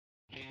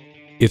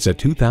It's a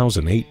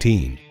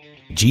 2018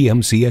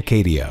 GMC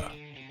Acadia.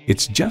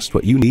 It's just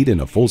what you need in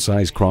a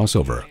full-size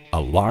crossover, a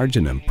large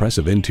and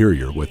impressive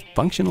interior with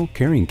functional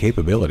carrying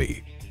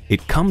capability.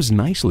 It comes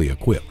nicely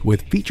equipped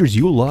with features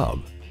you'll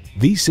love: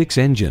 V6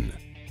 engine,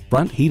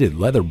 front heated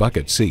leather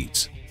bucket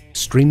seats,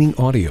 streaming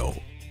audio,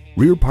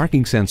 rear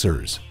parking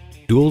sensors,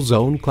 dual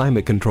zone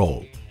climate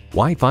control,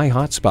 Wi-Fi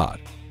hotspot,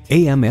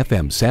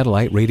 AM/FM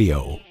satellite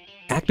radio,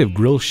 active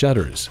grille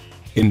shutters,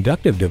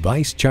 inductive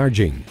device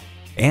charging,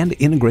 and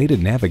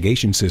integrated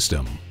navigation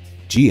system.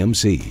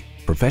 GMC,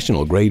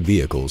 professional grade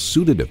vehicles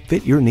suited to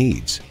fit your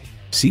needs.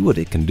 See what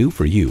it can do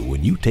for you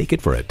when you take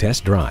it for a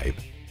test drive.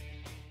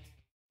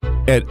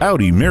 At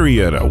Audi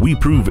Marietta, we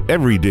prove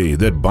every day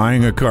that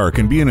buying a car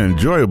can be an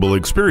enjoyable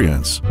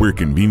experience. We're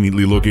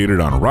conveniently located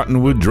on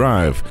Rottenwood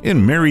Drive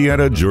in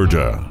Marietta,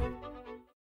 Georgia.